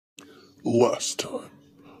Last time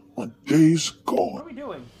on Days Gone. What are we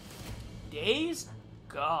doing? Days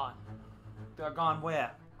Gone. They're gone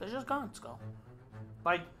where? They're just gone, Skull.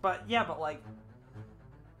 Like, but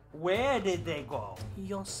where did they go?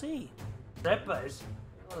 You'll see. Rippers?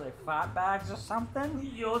 What are they, fat bags or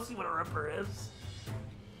something? You'll see what a ripper is.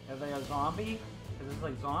 Are they a zombie? Because there's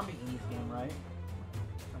like zombies in this game, right?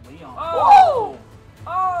 And Leon. Oh!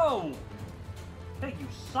 Oh! Hey, you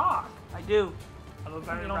suck. I do. I look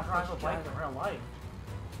very don't drive a bike in real life.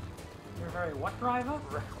 You're a very what driver?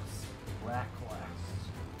 Reckless. Reckless.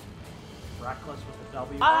 Reckless with the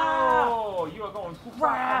W. Ah! Oh, you are going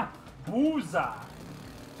crap. Boozer.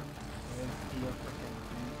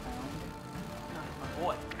 My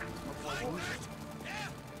boy. My boy Boozer.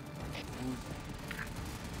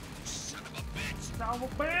 Son of a bitch. Son of a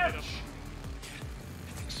bitch. I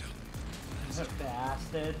think so. He's a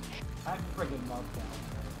bastard. I friggin' love that.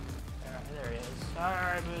 There he is.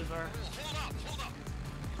 Alright, Boozer. Hold up.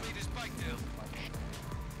 You made his bike down.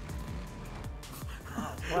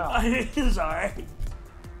 Oh, well. Sorry.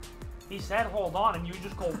 He said hold on and you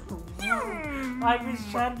just go I was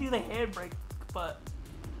trying to do the handbrake, but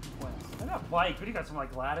well, I got a bike. What do you got, some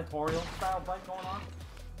like gladiatorial style bike going on?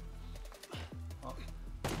 Oh.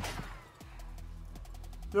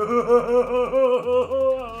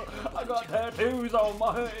 I got tattoos on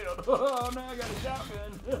my head. Now I got a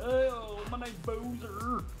shotgun. My name's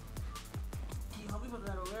Boozer. Can you help me with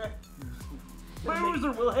that over there?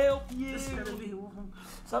 Boozer will help you.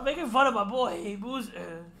 Stop making fun of my boy,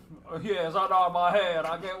 Boozer. Yes, I nod my head.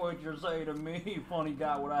 I get what you're saying to me, funny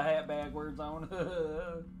guy with a hat backwards on.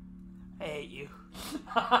 I hate you.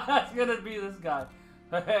 It's gonna be this guy.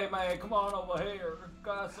 Hey man, come on over here.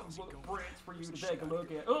 Got some footprints for you to take a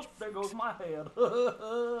look at. Oh, there goes my head.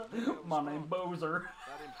 My name's Boozer.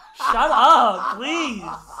 Shut up, please.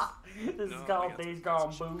 This is called Days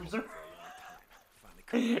Gone, Boozer.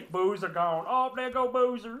 Boozer gone. Oh, there go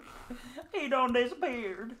Boozer. He done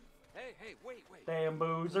disappeared. Hey, wait. Damn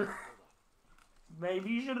Boozer. Maybe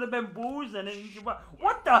you should have been boozing and you should...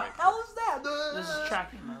 What the hell is that? This is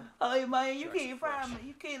tracking mode. Oh man, you can't find me.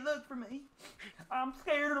 You can't look for me. I'm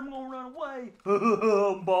scared I'm gonna run away.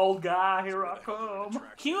 Bald guy, here I come.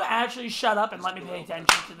 Can you actually shut up and let me pay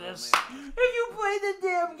attention to this? If you played the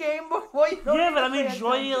damn game before you don't but I'm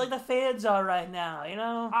enjoying it like the fans are right now, you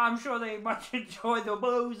know? I'm sure they much enjoy the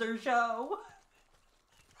Boozer show.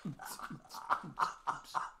 I'm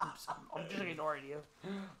just ignoring you.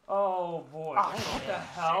 Oh boy. Oh, what the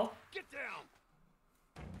hell? Get down!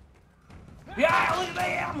 Yeah, look at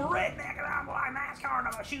that! I'm a redneck and I'm like NASCAR and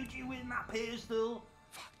I'm gonna shoot you with my pistol.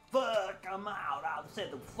 Fuck, I'm out. I said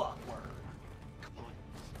the fuck word. Come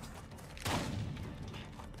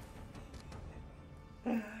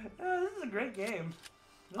on. This is a great game.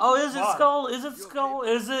 Is it Skull? Is it Skull?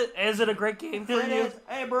 Is it a great game for you?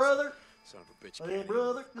 Hey brother. Son of a bitch. Hey,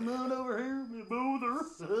 brother, come on over here,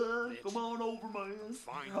 Boozer. Come on over, man.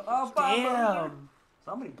 Fine. Oh, damn.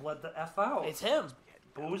 Somebody bled the F out. It's him.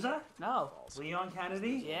 Boozer? No. Leon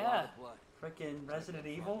Kennedy? Yeah. Frickin' Resident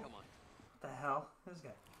Evil? What the hell? This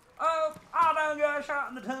guy. Oh, I done got shot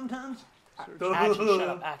in the tum-tums.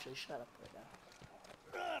 Actually, shut up right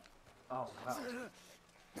now. Oh, wow.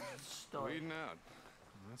 Bleeding out.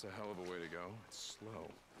 That's a hell of a way to go. It's slow.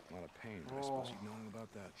 A lot of pain, but I suppose you know all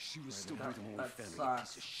about that. She was still breathing when we found me,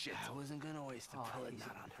 piece of shit. I wasn't gonna waste a pellet,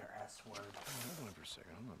 not on her. S-word. Hold on for a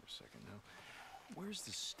second now. Where's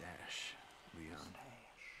the stash, Leon?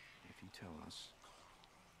 If you tell us,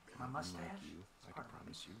 my mustache? I can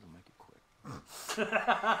promise you we'll make it quick.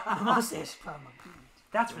 My mustache is part of my beard.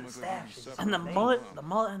 That's where the stash is. And the mullet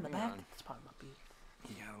in the back, that's part of my beard.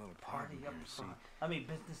 You got a little party up front. I mean,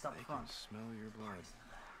 business up front. Smell your blood.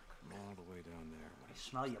 All the way down there. I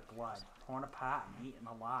smell your blood. Torn apart and eaten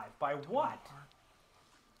alive. By what?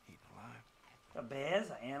 Eaten alive? The bears?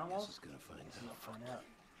 The animals? This is gonna find out.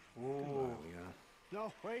 Ooh.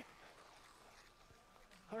 No, wait.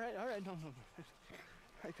 Alright, no.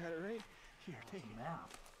 I got it right here. Take it.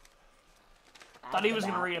 Map. Thought he was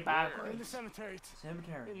gonna read it backwards. In the cemetery.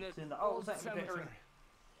 Cemetery. It's in the cemetery.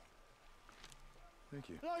 Thank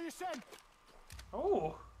you. No, you said.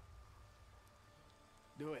 Oh.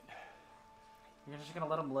 Do it. You're just gonna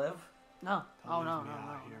let him live? No. Oh no.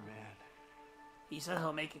 Here, man. He says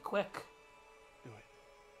he'll make it quick. Do it.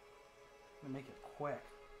 I'm gonna make it quick.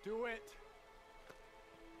 Do it.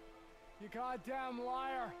 You goddamn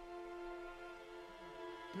liar.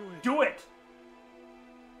 Do it. Do it.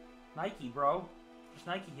 Nike, bro. Just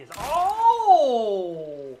Nike his.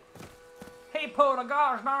 Oh! He put a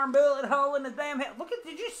gosh darn bullet hole in the damn head. Look at,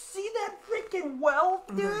 did you see that freaking welt,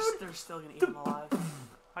 dude? They're still gonna eat him alive.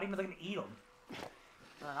 How do you think they're gonna eat him?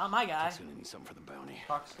 Not my guy. He's gonna need something for the bounty.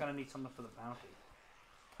 Cock's gonna need something for the bounty.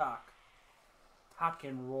 Cock. Cock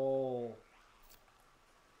and roll.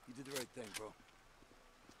 You did the right thing, bro.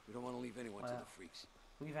 We don't want to leave anyone to the freaks.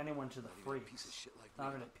 Leave anyone to the freaks. Piece of shit like Not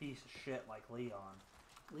Leon. even a piece of shit like Leon.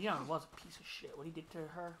 Leon was a piece of shit. What he did to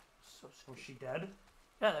her, so stupid. Was she dead?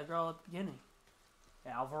 Yeah, that girl at the beginning.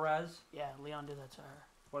 Alvarez? Yeah, Leon did that to her.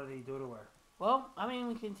 What did he do to her? Well, I mean,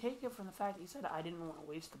 we can take it from the fact he said I didn't want to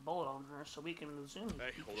waste a bullet on her, so we can assume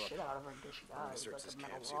he beat the shit out of her until she died. Search this Like a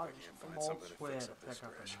camp, metal see if I rod or can something. find something to Squid fix to up this pick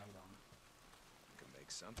up an scratch. item. Can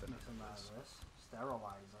make something Make some out out of of this. this.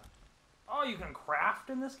 Sterilizer. Oh, you can craft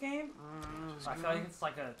in this game? I feel like it's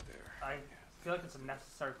like a... I feel like it's a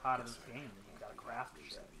necessary part of this game. You gotta craft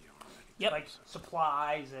shit. Yep. Like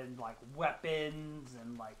supplies and like weapons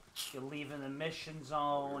and like you're leaving the mission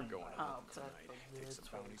zone. We're going and, Oh, tonight. Take that's some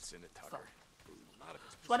bounties into Tucker.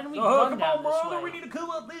 So why didn't we oh, run come down on, this brother! way? We need to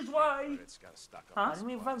come up this way. It's got to stock up. Why on didn't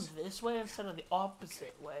we run supplies. this way instead of the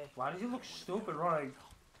opposite way? Why does he look stupid running?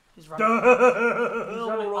 He's running. He's I'm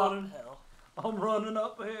running running. uphill. I'm running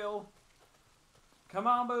uphill. Come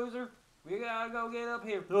on, Boozer. We gotta go get up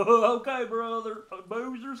here. Okay, brother.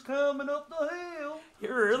 Boozer's coming up the hill.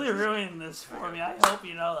 You're really ruining this for me. I hope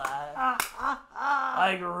you know that.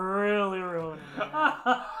 Like, really ruining it.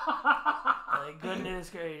 Like,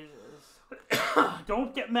 goodness gracious.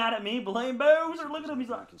 Don't get mad at me. Blame Boozer. Look at him. He's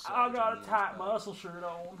like, I got a tight muscle shirt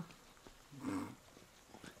on.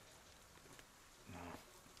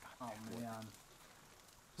 Oh, man.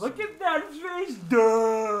 Look at that face.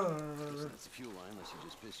 Duh. That's a fuel line unless you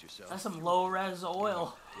just piss yourself. That's some low-res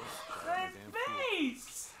oil. That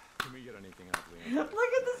face. Can we get anything out of Leon? Look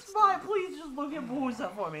at the smile. Please just look at Boozer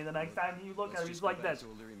for me the next time you look at him. He's like this.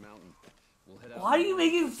 We'll head out. Why are you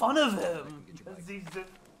making fun of him? Because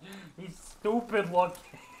he's stupid looking.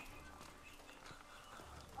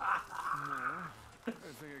 I think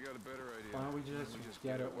I got a better idea. Why don't we just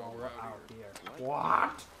get it while we're out here? here?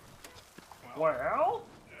 What? Well?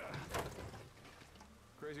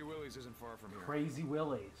 Crazy Willie's isn't far from here. Crazy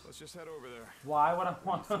Willie's. Let's just head over there. Why would I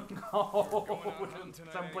want to go going out hunting to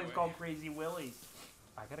tonight someplace anyway. called Crazy Willie's?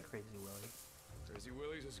 I got a Crazy Willie. Crazy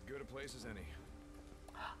Willie's is as good a place as any.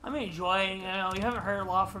 I'm enjoying, you know, you haven't heard a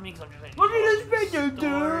lot from me because I'm just Look at enjoying this the video,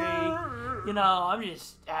 story. You know, I'm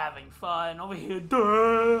just having fun over here.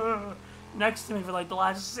 Duh, next to me for like the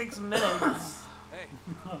last 6 minutes. Hey,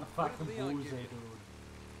 Fucking Leon Boozer, give you?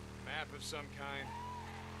 dude. map of some kind.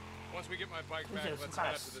 Once we get my bike Who's back, this? let's Some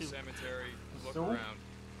head kind up of to the soup. cemetery, look Soup? around.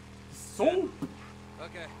 Soup?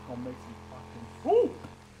 Okay. Gonna make some fucking soup.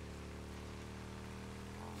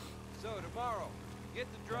 So tomorrow, get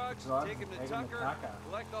the drugs, drugs, take him to take 'em to Tucker, Tucker.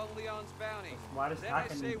 collect all Leon's bounty. Why does Then I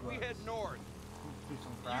Tucker say need we drugs? head north. Do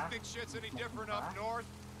some crack? shit's any Smoke some crack? north?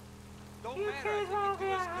 Don't You matter, I kids think won't you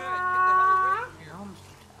do get us good. Get the hell away from here.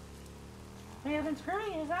 We haven't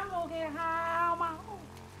screwed you, I'm gonna get home.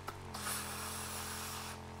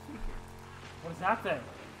 What is that thing?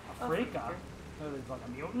 A freak up? It's like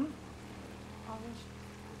a mutant?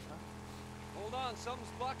 Hold on, something's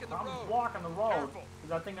blocking the Something's road. blocking the road. Careful. Is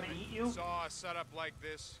that thing gonna eat you? Saw a setup like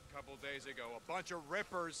this a couple days ago. A bunch of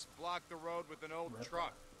rippers blocked the road with an old Ripper.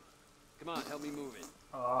 truck. Come on, help me move it.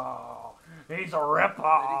 Oh, he's a ripper,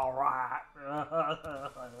 alright.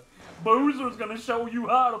 Boozer's gonna show you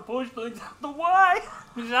how to push things out the way.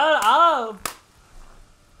 Shut up!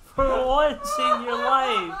 For once in your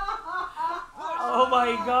life. Oh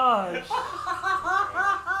my gosh.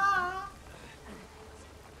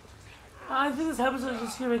 I think this episode is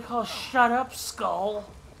just gonna be called Shut Up, Skull.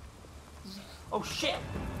 Oh shit!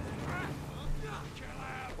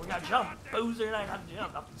 We gotta jump. Boozer and I gotta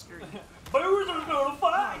jump up the screen. Boozer's gonna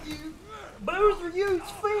fight you. Boozer used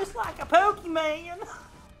fists like a Pokemon.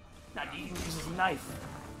 Now you can use his knife.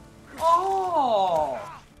 Oh!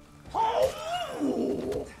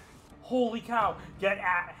 Oh! Holy cow! Get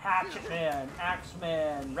at Hatchet Man, Axe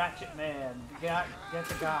Man, Ratchet Man. Get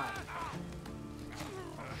the guy.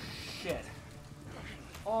 Shit.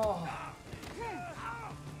 Oh.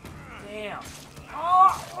 Damn.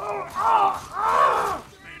 Oh, oh, oh, oh.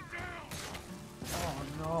 Oh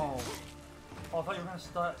no. Oh, I thought you were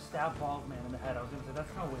gonna stab Bald Man in the head. I was gonna say, that's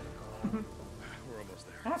no way to go. We're almost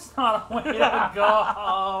there. That's not a way to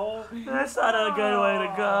go. That's not a good way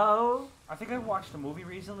to go. I think I watched a movie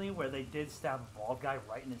recently where they did stab a bald guy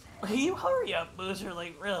right in his head. You hurry up, Boozer.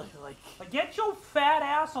 Like, really? Like, Get your fat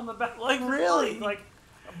ass on the back. Like, really? Like,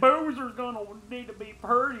 Boozer's gonna need to be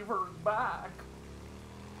purdy for his back.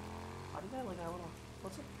 why did that like a little,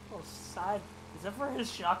 what's it, little side? Is that for his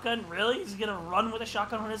shotgun? Really? He's gonna run with a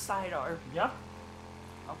shotgun on his sidearm. Yep.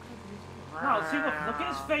 Okay. No, see, look at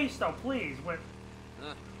his face though, please. Wait.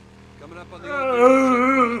 Coming up on the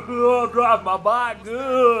old I'll drive my bike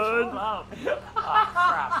good. Oh,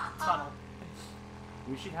 crap. Tunnel.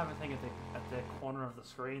 We should have a thing at the corner of the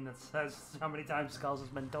screen that says how many times Skullz has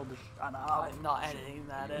been told to shut up. I'm not editing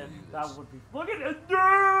that in. That would be. Look at it!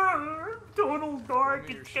 Tunnel dark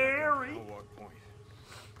and scary. I'll walk point.